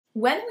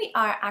When we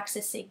are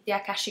accessing the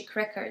Akashic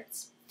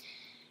Records,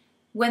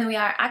 when we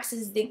are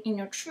accessing the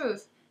inner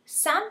truth,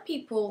 some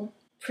people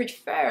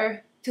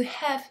prefer to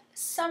have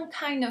some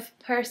kind of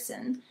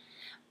person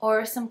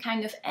or some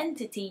kind of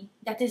entity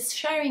that is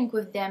sharing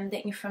with them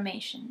the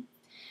information.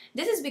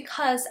 This is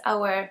because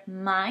our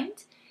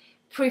mind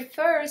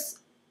prefers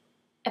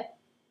a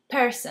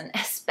person, a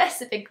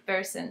specific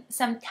person.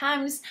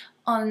 Sometimes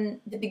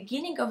on the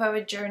beginning of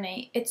our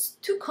journey, it's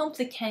too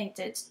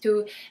complicated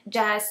to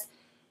just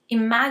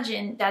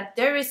imagine that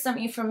there is some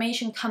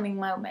information coming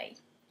my way.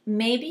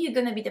 Maybe you're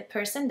gonna be the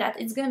person that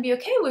it's gonna be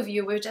okay with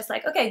you. We're just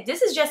like, okay,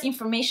 this is just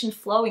information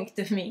flowing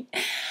to me.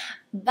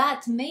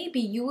 But maybe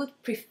you would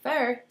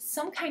prefer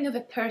some kind of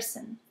a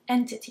person,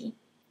 entity.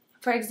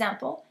 For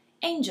example,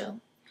 angel,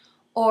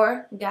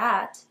 or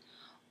God,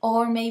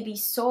 or maybe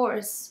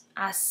source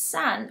as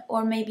sun,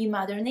 or maybe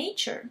Mother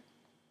Nature.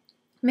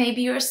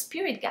 Maybe your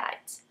spirit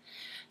guides.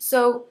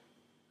 So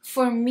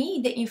for me,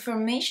 the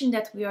information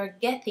that we are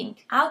getting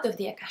out of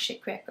the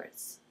Akashic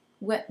Records,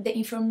 the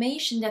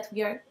information that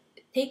we are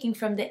taking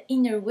from the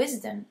inner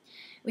wisdom,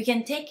 we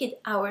can take it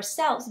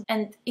ourselves,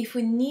 and if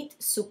we need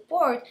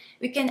support,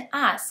 we can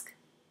ask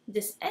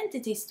these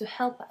entities to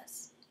help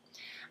us.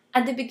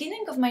 At the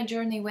beginning of my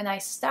journey, when I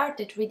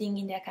started reading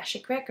in the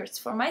Akashic Records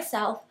for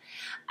myself,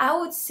 I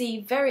would see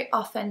very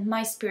often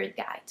my spirit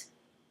guide.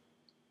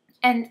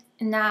 And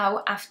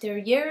now, after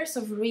years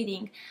of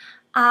reading,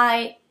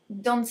 I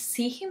don't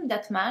see him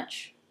that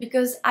much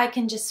because I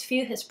can just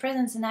feel his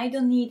presence and I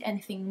don't need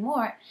anything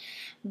more.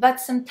 But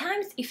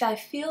sometimes if I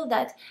feel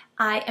that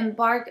I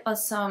embark on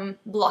some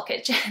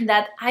blockage,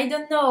 that I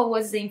don't know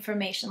what's the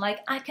information, like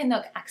I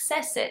cannot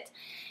access it,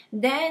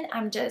 then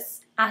I'm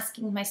just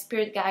asking my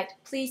spirit guide,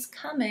 please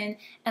come in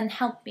and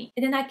help me.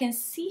 And then I can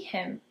see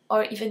him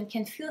or even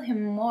can feel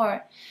him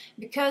more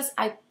because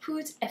I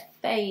put a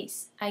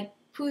face, I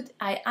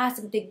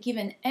ask the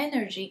given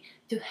energy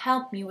to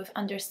help me with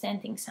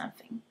understanding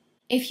something.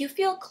 If you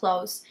feel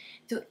close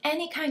to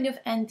any kind of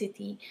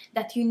entity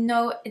that you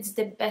know it's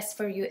the best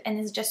for you and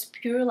it's just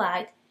pure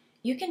light,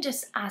 you can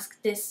just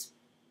ask this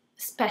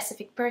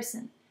specific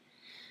person.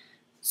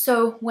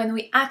 So when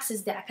we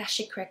access the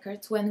Akashic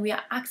Records, when we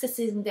are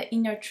accessing the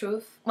inner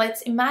truth,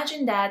 let's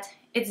imagine that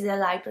it's the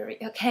library,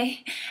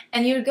 okay?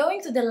 And you're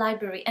going to the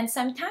library and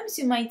sometimes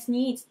you might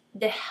need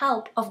the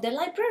help of the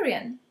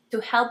librarian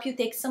to help you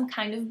take some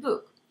kind of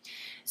book.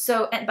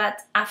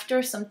 But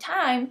after some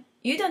time,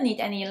 you don't need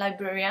any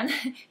librarian.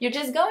 You're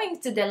just going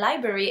to the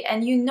library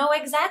and you know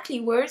exactly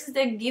where's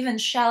the given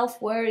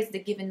shelf, where is the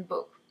given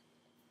book.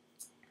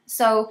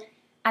 So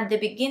at the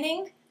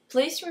beginning,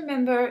 please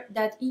remember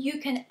that you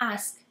can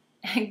ask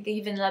a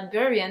given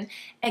librarian,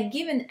 a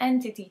given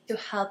entity to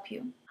help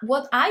you.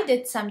 What I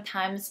did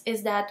sometimes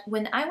is that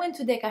when I went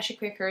to the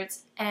Akashic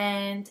Records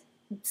and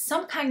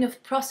some kind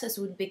of process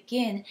would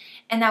begin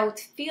and I would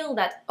feel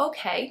that,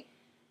 okay,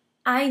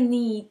 I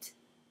need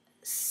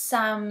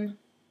some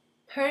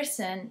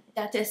person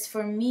that is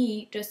for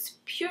me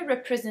just pure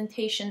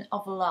representation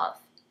of love,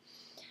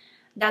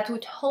 that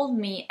would hold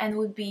me and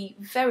would be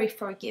very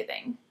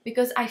forgiving,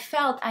 because I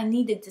felt I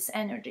needed this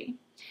energy.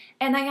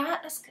 And I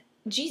asked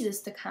Jesus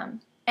to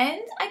come,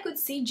 and I could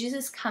see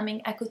Jesus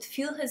coming, I could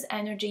feel his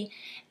energy,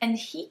 and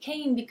he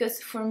came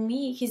because for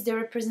me he's the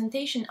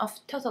representation of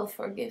total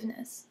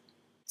forgiveness.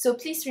 So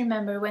please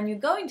remember, when you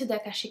go into the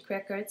Akashic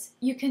Records,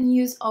 you can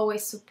use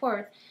always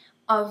support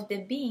of the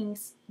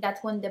beings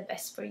that want the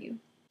best for you.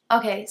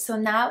 Okay, so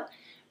now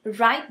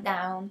write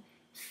down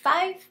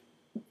 5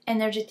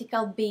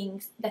 energetical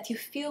beings that you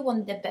feel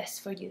want the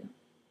best for you.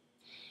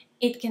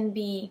 It can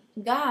be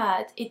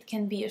God, it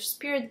can be your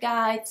spirit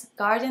guides,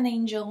 guardian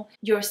angel,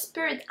 your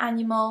spirit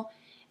animal.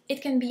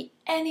 It can be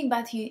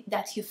anybody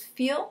that you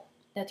feel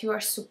that you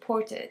are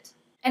supported.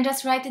 And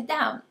just write it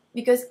down.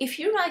 Because if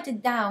you write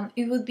it down,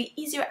 it will be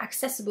easier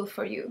accessible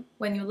for you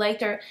when you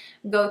later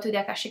go to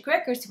the Akashic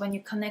Records, when you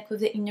connect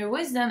with the inner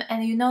wisdom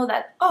and you know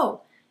that,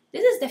 oh,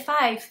 this is the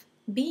 5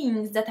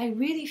 beings that I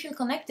really feel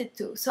connected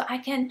to. So I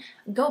can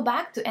go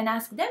back to and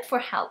ask them for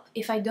help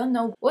if I don't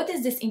know what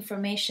is this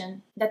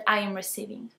information that I am receiving.